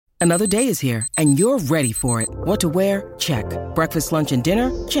Another day is here, and you're ready for it. What to wear? Check. Breakfast, lunch, and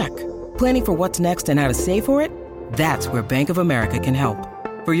dinner? Check. Planning for what's next and how to save for it? That's where Bank of America can help.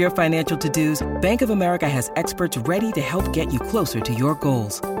 For your financial to-dos, Bank of America has experts ready to help get you closer to your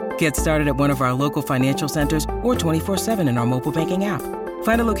goals. Get started at one of our local financial centers or 24/7 in our mobile banking app.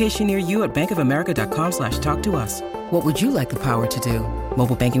 Find a location near you at bankofamerica.com/talktous. What would you like the power to do?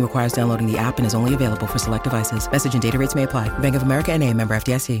 Mobile banking requires downloading the app and is only available for select devices. Message and data rates may apply. Bank of America N.A., member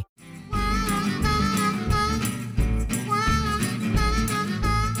FDIC.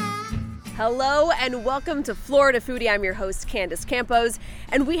 Hello and welcome to Florida Foodie. I'm your host, Candace Campos,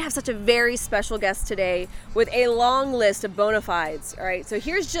 and we have such a very special guest today with a long list of bona fides. All right, so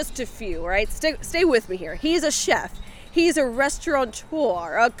here's just a few. All right, stay with me here. He's a chef, he's a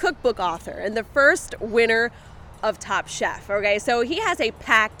restaurateur, a cookbook author, and the first winner of Top Chef. Okay, so he has a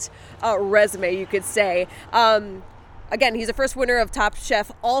packed resume, you could say. Again, he's the first winner of Top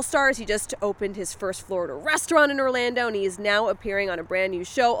Chef All-Stars. He just opened his first Florida restaurant in Orlando, and he is now appearing on a brand new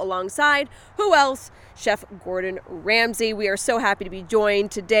show alongside, who else? Chef Gordon Ramsay. We are so happy to be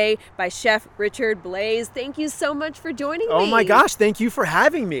joined today by Chef Richard Blais. Thank you so much for joining me. Oh my gosh, thank you for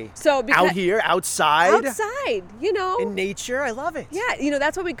having me. So out here, outside, you know. in nature, I love it. Yeah, you know,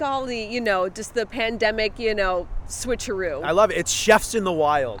 that's what we call just the pandemic, switcheroo. I love it. It's Chefs in the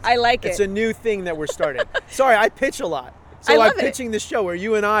Wild. I like it. It's a new thing that we're starting. Sorry, I pitch a lot. So I'm pitching this show where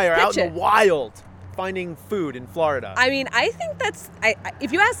you and I are out in the wild finding food in Florida. I mean, I think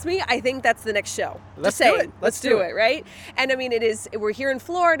if you ask me, I think that's the next show. Let's do it. Let's do it, right? And I mean, we're here in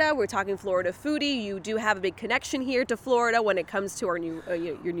Florida. We're talking Florida Foodie. You do have a big connection here to Florida when it comes to our new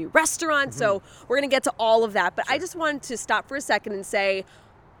your new restaurant. Mm-hmm. So we're going to get to all of that. But sure. I just wanted to stop for a second and say,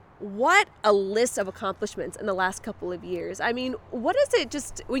 what a list of accomplishments in the last couple of years. I mean, what is it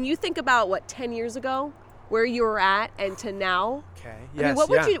just when you think about 10 years ago? Where you were at and to now. Okay. Yes. I mean,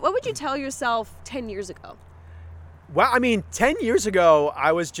 what would you tell yourself 10 years ago? Well, I mean, 10 years ago,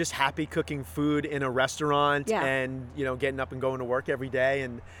 I was just happy cooking food in a restaurant and, getting up and going to work every day.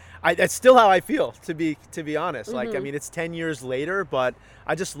 And that's still how I feel, to be honest. Mm-hmm. Like, I mean, it's 10 years later, but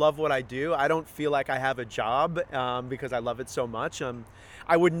I just love what I do. I don't feel like I have a job because I love it so much.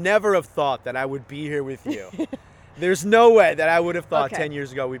 I would never have thought that I would be here with you. There's no way that I would have thought 10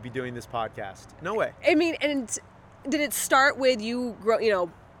 years ago we'd be doing this podcast. No way. I mean, and did it start with you,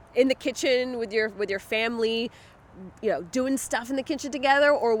 in the kitchen with your family, doing stuff in the kitchen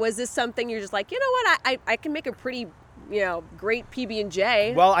together, or was this something you're just like, you know what, I can make a pretty, great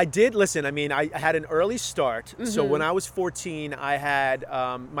PB&J? Well, I did. Listen, I mean, I had an early start. Mm-hmm. So when I was 14, I had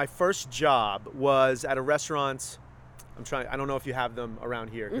my first job was at a restaurant. I don't know if you have them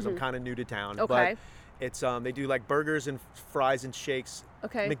around here because I'm kind of new to town. Okay. But it's they do like burgers and fries and shakes.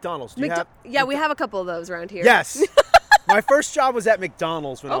 Okay. McDonald's. We have a couple of those around here. Yes. My first job was at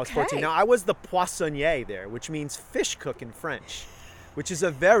McDonald's when I was 14. Now I was the poissonnier there, which means fish cook in French, which is a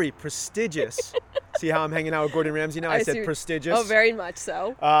very prestigious. See how I'm hanging out with Gordon Ramsay now? I said prestigious. Oh, very much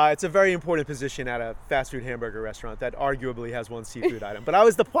so. It's a very important position at a fast food hamburger restaurant that arguably has one seafood item. But I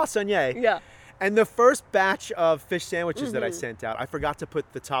was the poissonnier. Yeah. And the first batch of fish sandwiches that I sent out, I forgot to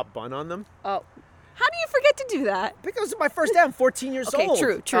put the top bun on them. Oh. How do you forget to do that? Because it's my first day. I'm 14 years old.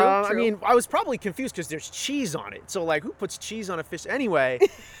 Okay, true. I mean, I was probably confused because there's cheese on it. So, who puts cheese on a fish? Anyway,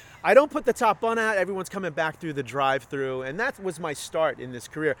 I don't put the top bun out. Everyone's coming back through the drive-thru. And that was my start in this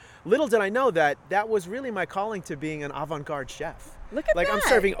career. Little did I know that was really my calling to being an avant-garde chef. Look at that. I'm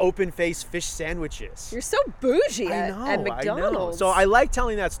serving open-faced fish sandwiches. You're so bougie at McDonald's. I know. So I like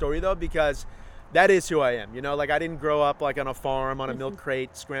telling that story, though, because that is who I am. I didn't grow up on a farm on a milk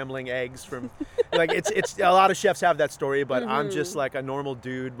crate scrambling eggs from it's a lot of chefs have that story, but I'm just like a normal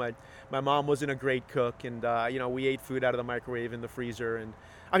dude. My mom wasn't a great cook, and we ate food out of the microwave in the freezer, and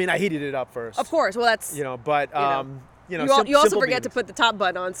I mean I heated it up first. Of course. Well, that's you also forget to put the top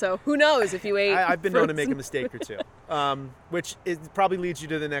bun on, so who knows if you ate. I've been known to make a mistake or two, which probably leads you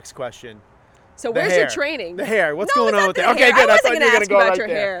to the next question. So where's your training? The hair. What's going on with that? Okay, good. I thought you were going to go right there.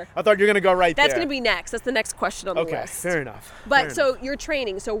 Hair. I thought you were going to go right there. That's going to be next. That's the next question on the list. Okay, fair enough. But your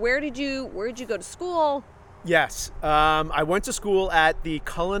training. So where did you go to school? Yes. I went to school at the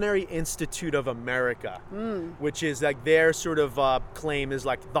Culinary Institute of America, which is like their sort of claim is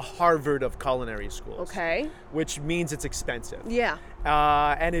like the Harvard of culinary schools. Okay. Which means it's expensive. Yeah.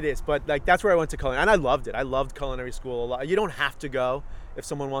 And it is. But that's where I went to culinary. And I loved it. I loved culinary school a lot. You don't have to go if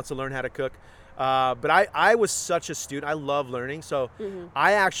someone wants to learn how to cook. But I was such a student. I love learning. So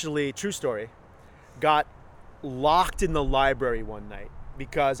I actually, true story, got locked in the library one night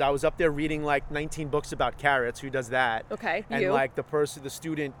because I was up there reading like 19 books about carrots. Who does that? Okay. And like the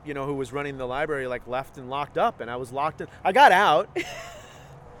student, who was running the library, like left and locked up, and I was locked in. I got out.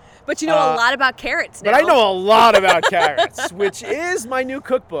 But you know a lot about carrots now. But I know a lot about carrots, which is my new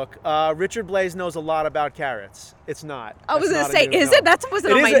cookbook. Richard Blais knows a lot about carrots. It's not. I was going to say, is it? That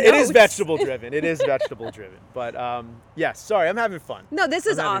wasn't on my notes. It is vegetable driven. It is vegetable driven. But yes, sorry, I'm having fun. No, this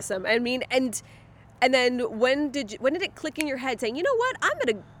is awesome. I mean, and then when did it click in your head saying, you know what,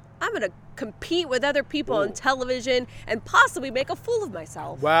 I'm gonna compete with other people on television and possibly make a fool of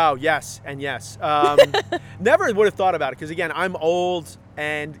myself? Wow, yes, and yes. Never would have thought about it because, again, I'm old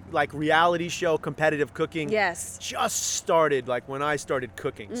and like reality show competitive cooking just started like when I started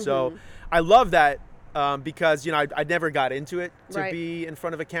cooking. So I love that because, you know, I never got into it to be in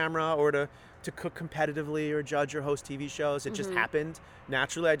front of a camera or to cook competitively or judge or host TV shows. It just happened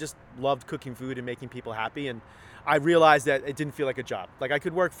naturally. I just loved cooking food and making people happy. And I realized that it didn't feel like a job. Like I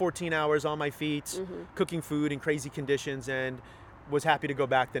could work 14 hours on my feet, cooking food in crazy conditions, and was happy to go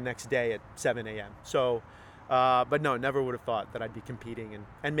back the next day at 7 a.m. So, but no, never would have thought that I'd be competing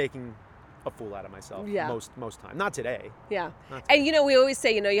and making a fool out of myself most time. Not today. Yeah. And you know, we always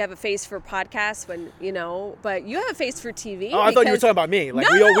say, you know, you have a face for podcasts when, you know, but you have a face for TV. Oh, I thought you were talking about me. Like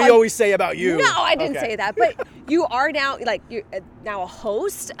we always say about you. No, I didn't say that. But you are now, like, you're now a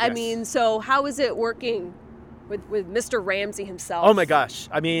host. Yes. I mean, so how is it working with Mr. Ramsay himself? Oh my gosh.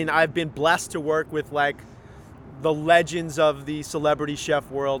 I mean, I've been blessed to work with like the legends of the celebrity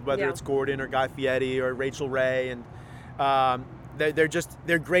chef world, whether it's Gordon or Guy Fieri or Rachel Ray, and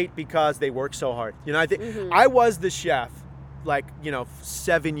they're great because they work so hard. You know, I think I was the chef like, you know,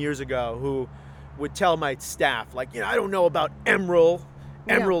 7 years ago who would tell my staff like, you know, I don't know about Emeril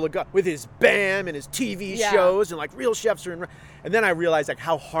with his BAM and his TV shows and like real chefs are in, and then I realized like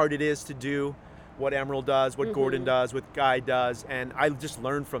how hard it is to do what Emeril does, what Gordon does, what Guy does, and I just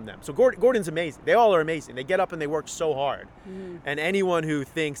learned from them. So Gordon's amazing. They all are amazing. They get up and they work so hard. And anyone who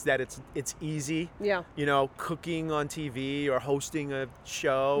thinks that it's easy, you know, cooking on TV or hosting a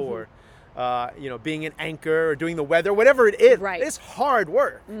show or you know, being an anchor or doing the weather, whatever it is, it's hard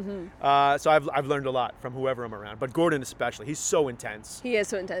work. So I've learned a lot from whoever I'm around, but Gordon especially. He's so intense. He is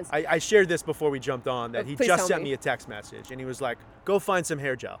so intense. I shared this before we jumped on that he just sent me a text message and he was like, "Go find some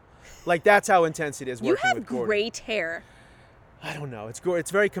hair gel." Like that's how intense it is working with Gordon. You have great hair. I don't know.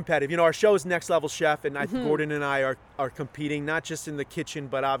 It's very competitive. You know, our show is Next Level Chef, and Gordon and I are competing not just in the kitchen,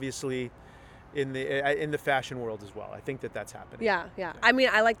 but obviously in the fashion world as well. I think that's happening. Yeah. I mean,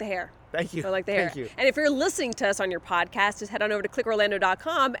 I like the hair. Thank you. I like the hair. Thank you. And if you're listening to us on your podcast, just head on over to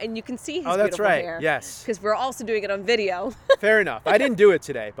clickorlando.com and you can see his beautiful hair. Yes. Because we're also doing it on video. Fair enough. I didn't do it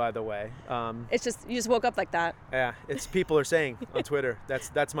today, by the way. It's just, you just woke up like that. Yeah. It's people are saying on Twitter.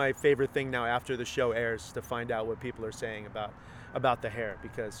 That's my favorite thing now after the show airs, to find out what people are saying about the hair,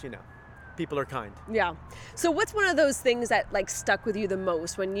 because, you know, people are kind. Yeah. So what's one of those things that like stuck with you the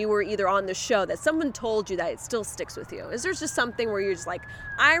most when you were either on the show that someone told you that it still sticks with you? Is there just something where you're just like,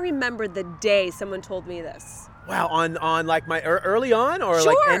 I remember the day someone told me this? Wow. On like my early on or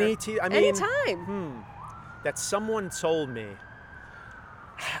sure. like anytime. That someone told me.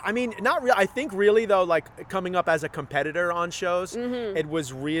 I mean, not really. I think really though, like coming up as a competitor on shows, it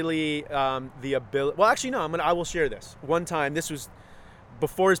was really the ability. Well, actually, no. I will share this. One time, this was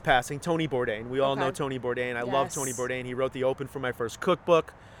before his passing, Tony Bourdain. We all know Tony Bourdain. I love Tony Bourdain. He wrote the open for my first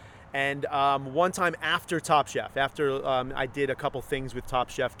cookbook. And one time after Top Chef, after I did a couple things with Top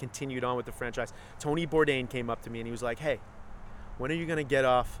Chef, continued on with the franchise, Tony Bourdain came up to me and he was like, "Hey, when are you going to get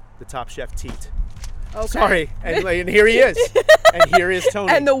off the Top Chef teat?" Okay. Sorry. And here he is. And here is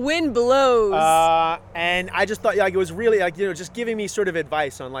Tony. And the wind blows. And I just thought like it was really like, you know, just giving me sort of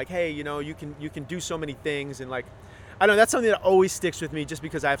advice on like, hey, you know, you can do so many things, and like, I don't know, that's something that always sticks with me just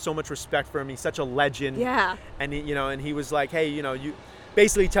because I have so much respect for him. He's such a legend. Yeah. And he, you know, and he was like, hey, you know, you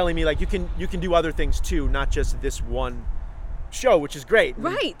basically telling me like you can do other things too, not just this one show, which is great.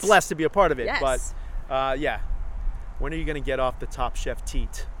 Right. I'm blessed to be a part of it. Yes. But yeah. When are you going to get off the Top Chef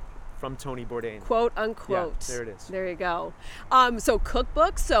teat? From Tony Bourdain, quote unquote. Yeah, there it is. There you go. So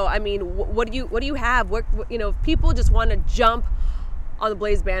cookbooks. So I mean, what do you have? What, you know, if people just want to jump on the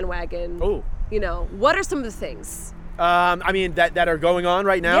Blais bandwagon. Oh. You know, what are some of the things? I mean that are going on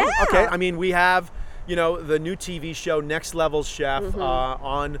right now. Yeah. Okay. I mean, we have, you know, the new TV show Next Level Chef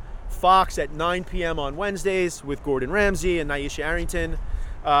on Fox at 9 p.m. on Wednesdays with Gordon Ramsay and Nyesha Arrington.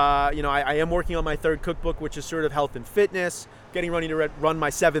 You know, I am working on my third cookbook, which is sort of health and fitness. Getting ready to run my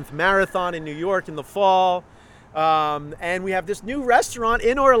 7th marathon in New York in the fall. And we have this new restaurant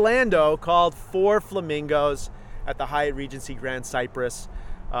in Orlando called Four Flamingos at the Hyatt Regency Grand Cypress.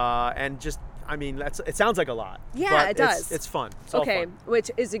 And just, I mean, it sounds like a lot. Yeah, it does. It's fun. It's okay, all fun.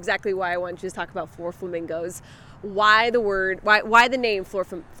 Which is exactly why I wanted you to talk about Four Flamingos. Why the name Flor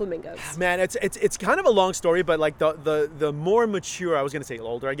Flamingos? Man, it's kind of a long story, but like the more mature, I was gonna say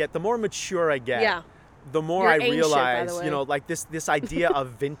older I get, the more mature I get. Yeah. The more You're I ancient, realize, by the way. you know, like this idea of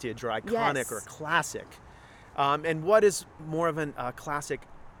vintage or iconic Yes. or classic, and what is more of an classic,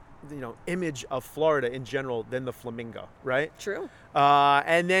 you know, image of Florida in general than the flamingo, right? True.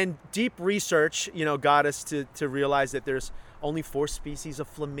 And then deep research, you know, got us to realize that there's only 4 species of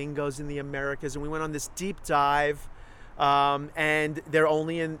flamingos in the Americas, and we went on this deep dive. And they're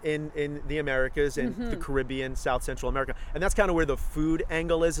only in the Americas and the Caribbean, South Central America. And that's kind of where the food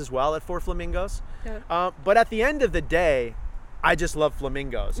angle is as well at 4 Flamingos. Yeah. But at the end of the day, I just love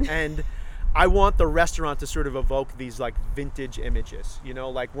flamingos. And I want the restaurant to sort of evoke these like vintage images, you know,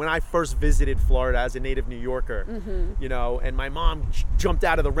 like when I first visited Florida as a native New Yorker, you know, and my mom jumped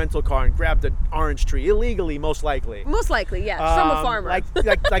out of the rental car and grabbed an orange tree illegally, most likely. Most likely, yes, from a farmer.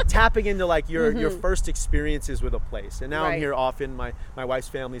 like tapping into like your first experiences with a place. And now Right. I'm here often. My wife's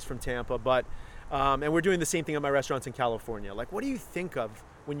family's from Tampa, but and we're doing the same thing at my restaurants in California. Like, what do you think of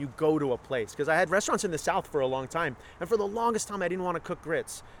when you go to a place? Because I had restaurants in the South for a long time, and for the longest time I didn't want to cook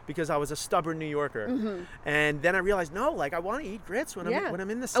grits because I was a stubborn New Yorker. And then I realized, no, like I want to eat grits when I'm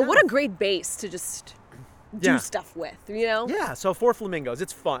in the South. And what a great base to just do stuff with, you know? Yeah, so 4 Flamingos,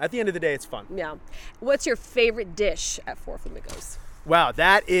 it's fun. At the end of the day, it's fun. Yeah. What's your favorite dish at 4 Flamingos? Wow,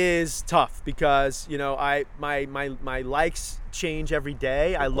 that is tough because, you know, my likes change every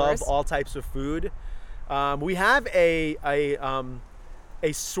day. I love all types of food. We have a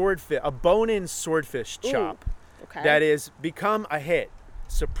swordfish, a bone-in swordfish chop that has become a hit,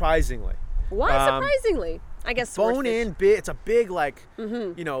 surprisingly. Why surprisingly? I guess Bone-in, it's a big, like,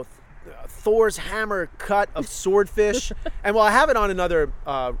 you know, Thor's hammer cut of swordfish. And while I have it on another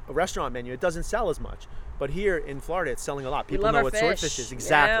restaurant menu, it doesn't sell as much. But here in Florida, it's selling a lot. People know what swordfish is.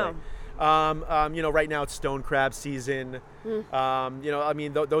 Exactly. Yeah. You know, right now it's stone crab season. You know, I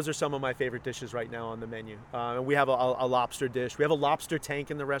mean, those are some of my favorite dishes right now on the menu. And we have a lobster dish. We have a lobster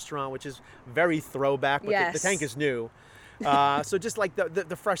tank in the restaurant, which is very throwback, but the tank is new. So just like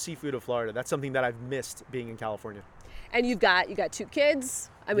the fresh seafood of Florida, that's something that I've missed being in California. And you got 2 kids.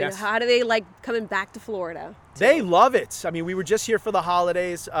 I mean, how do they like coming back to Florida? They love it. I mean, we were just here for the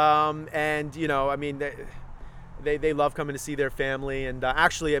holidays, and you know, I mean, they love coming to see their family. And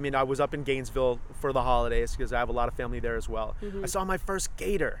actually, I mean, I was up in Gainesville for the holidays because I have a lot of family there as well. I saw my first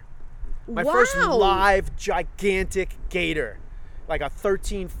gator, my first live gigantic gator. Like a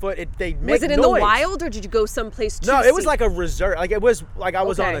 13-foot. They make Was it in noise. the wild, or did you go someplace to No, see? it was like a reserve. Like it was like I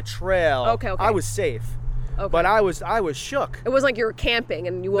was on a trail. Okay. I was safe. Okay. But I was shook. It wasn't like you were camping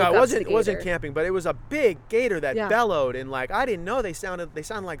and you woke up No, to the it wasn't gator. camping, but it was a big gator that bellowed, and like I didn't know they sound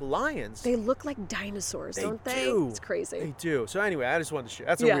like lions. They look like dinosaurs, don't they? Do. It's crazy. They do. So anyway, I just wanted to share.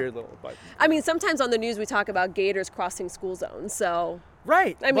 That's a weird little. But I mean, sometimes on the news we talk about gators crossing school zones. So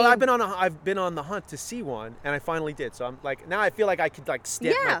right. I mean, well, I've been on the hunt to see one, and I finally did. So I'm like, now I feel like I could like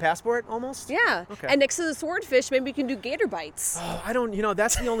stamp my passport almost. Yeah. Okay. And next to the swordfish, maybe you can do gator bites. Oh, I don't. You know,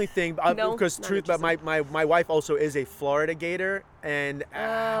 that's the only thing. No, because but my wife also is a Florida gator, and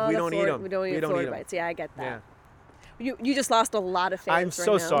we don't eat them. We don't eat Florida bites. Yeah, I get that. Yeah. You just lost a lot of fans. I'm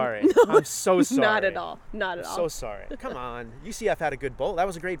so right now. sorry. I'm so sorry. Not at all. Not at all. So sorry. Come on. UCF had a good bowl. That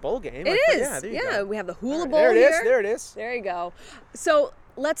was a great bowl game. It is. Yeah, there you go. We have the Hula Bowl there it here. is. There it is. There you go. So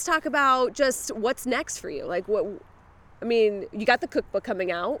let's talk about just what's next for you. Like what? I mean, you got the cookbook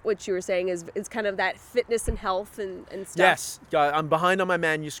coming out, which you were saying is kind of that fitness and health and stuff. Yes. I'm behind on my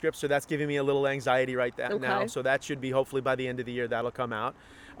manuscript, so that's giving me a little anxiety right now. So that should be hopefully by the end of the year that'll come out.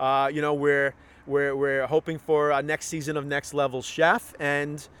 You know, we're hoping for a next season of Next Level Chef,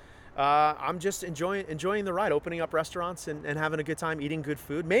 and I'm just enjoying the ride, opening up restaurants and having a good time, eating good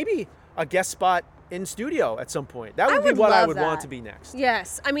food. Maybe a guest spot in studio at some point. That would be what I would want to be next.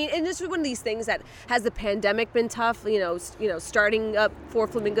 Yes. I mean, and this is one of these things that has the pandemic been tough, you know, starting up 4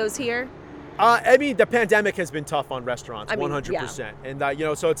 Flamingos here? I mean, the pandemic has been tough on restaurants, 100%. And, you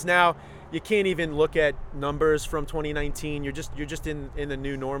know, so it's now, you can't even look at numbers from 2019. You're just in the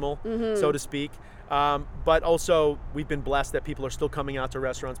new normal, so to speak. But also, we've been blessed that people are still coming out to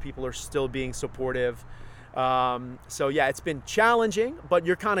restaurants. People are still being supportive. So yeah, it's been challenging, but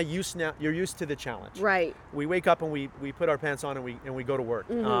you're kind of used now. You're used to the challenge. Right. We wake up and we put our pants on and we go to work,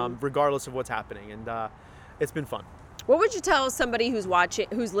 regardless of what's happening. And it's been fun. What would you tell somebody who's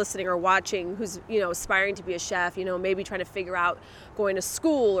listening or watching, who's, you know, aspiring to be a chef, you know, maybe trying to figure out going to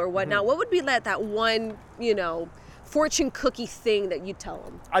school or whatnot? What would be that one, you know, fortune cookie thing that you tell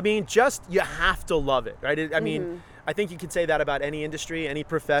them? I mean, just you have to love it, right? I mean, I think you could say that about any industry, any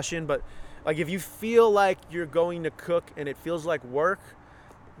profession, but like if you feel like you're going to cook and it feels like work,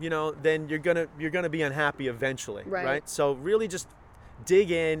 then you're gonna be unhappy eventually, right? So really just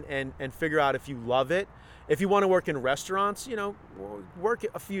dig in and figure out if you love it. If you want to work in restaurants, work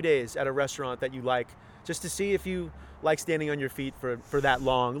a few days at a restaurant that you like, just to see if you like standing on your feet for that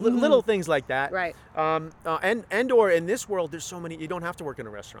long. Little things like that. Right. Or in this world, there's so many. You don't have to work in a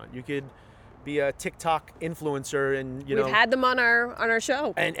restaurant. You could be a TikTok influencer, and we've had them on our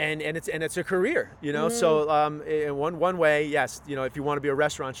show. And it's a career, So in one way, yes, if you want to be a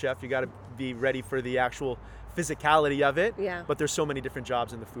restaurant chef, you got to be ready for the actual physicality of it. Yeah. But there's so many different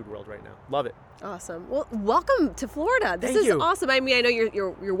jobs in the food world right now. Love it. Awesome. Well, welcome to Florida. This is awesome. I mean, I know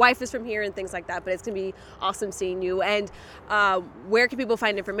your wife is from here and things like that, but it's going to be awesome seeing you. And where can people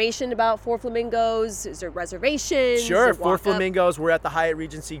find information about Four Flamingos? Is there reservations? Sure. Four Flamingos. We're at the Hyatt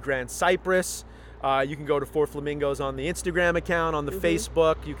Regency Grand Cypress. You can go to Four Flamingos on the Instagram account, on the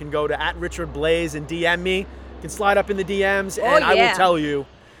Facebook. You can go to @RichardBlaze and DM me. You can slide up in the DMs, and I will tell you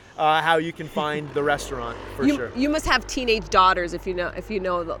how you can find the restaurant for sure. You must have teenage daughters if you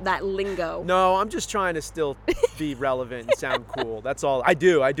know that lingo. No, I'm just trying to still be relevant and sound cool. That's all. I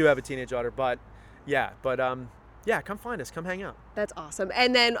do have a teenage daughter, but come find us, come hang out. That's awesome.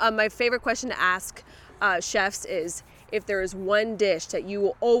 And then my favorite question to ask chefs is, if there is one dish that you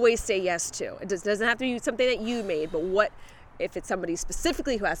will always say yes to. It doesn't have to be something that you made, but if it's somebody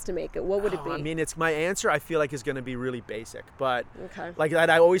specifically who has to make it, what would it be? I mean, it's my answer. I feel like is going to be really basic, but like that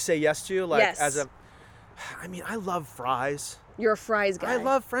I always say yes to. I love fries. You're a fries guy. I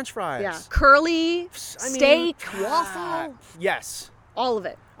love French fries. Yeah, curly, steak, waffle. Yes, all of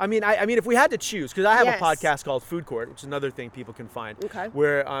it. I mean, if we had to choose, because I have a podcast called Food Court, which is another thing people can find. Okay.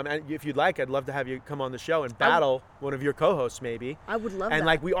 Where, and if you'd like, I'd love to have you come on the show and battle one of your co-hosts, maybe. I would love that.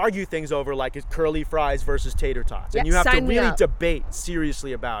 And we argue things over it's curly fries versus tater tots, and you have to really debate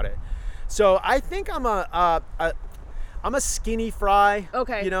seriously about it. So I think I'm a skinny fry.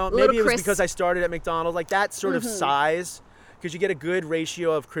 Okay. Maybe it was because I started at McDonald's, that sort of size, because you get a good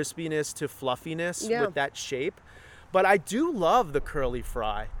ratio of crispiness to fluffiness with that shape. But I do love the curly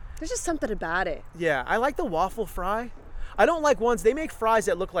fry. There's just something about it. Yeah, I like the waffle fry. I don't like ones, they make fries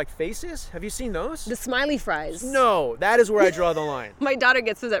that look like faces. Have you seen those? The smiley fries. No, that is where I draw the line. My daughter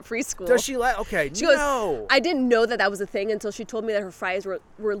gets those at preschool. Does she like, okay, she goes, I didn't know that was a thing until she told me that her fries were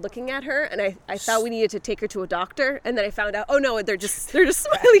looking at her, and I thought we needed to take her to a doctor, and then I found out, oh no, they're just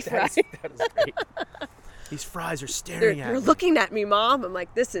smiley fries. That is great. These fries are staring at me. They're looking at me, Mom. I'm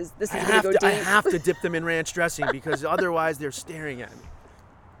like, this is going to go deep. I have to dip them in ranch dressing because otherwise they're staring at me.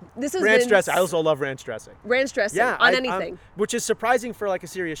 This is ranch dressing. I also love ranch dressing. Ranch dressing on anything. Which is surprising for a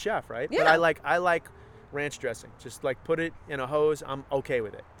serious chef, right? Yeah. But I like ranch dressing. Just put it in a hose. I'm okay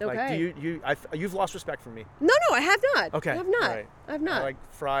with it. Okay. You've lost respect for me. No, I have not. Okay. I have not. Right. I have not. I like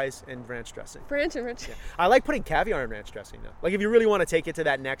fries and ranch dressing. Ranch. Yeah. I like putting caviar in ranch dressing though. If you really want to take it to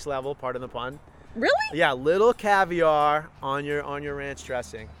that next level, pardon the pun. Really? Yeah, little caviar on your ranch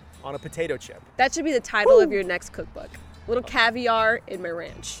dressing on a potato chip. That should be the title of your next cookbook. Little caviar in my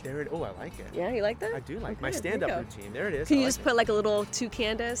ranch. There it. Oh, I like it. Yeah, you like that? I do like my stand-up routine. There it is. Can you just put a little to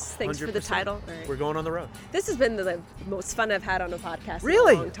Candace? Thanks 100%. For the title. All right. We're going on the road. This has been the most fun I've had on a podcast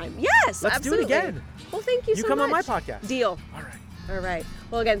really? in a long time. Yes, Let's absolutely. do it again. Well, thank you so much. You come on my podcast. Deal. All right.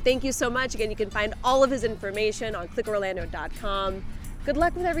 Well, again, thank you so much. Again, you can find all of his information on clickorlando.com. Good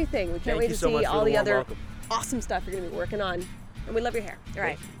luck with everything. We can't wait to see all the other awesome stuff you're going to be working on. And we love your hair. All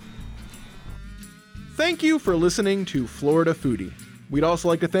right. Thank you for listening to Florida Foodie. We'd also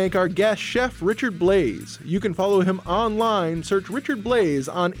like to thank our guest, Chef Richard Blaze. You can follow him online, search Richard Blaze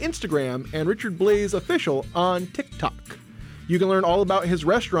on Instagram and Richard Blaze Official on TikTok. You can learn all about his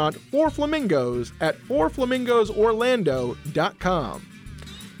restaurant, Four Flamingos, at fourflamingosorlando.com.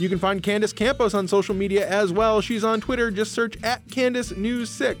 You can find Candace Campos on social media as well. She's on Twitter, just search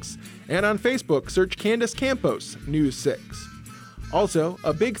 @CandaceNews6. And on Facebook, search Candace Campos News 6. Also,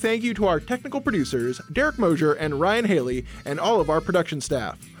 a big thank you to our technical producers, Derek Mosier and Ryan Haley, and all of our production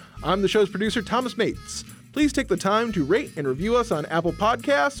staff. I'm the show's producer, Thomas Mates. Please take the time to rate and review us on Apple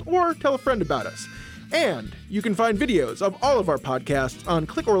Podcasts or tell a friend about us. And you can find videos of all of our podcasts on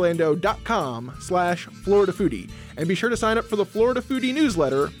clickorlando.com/FloridaFoodie. And be sure to sign up for the Florida Foodie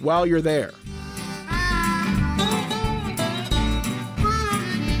newsletter while you're there.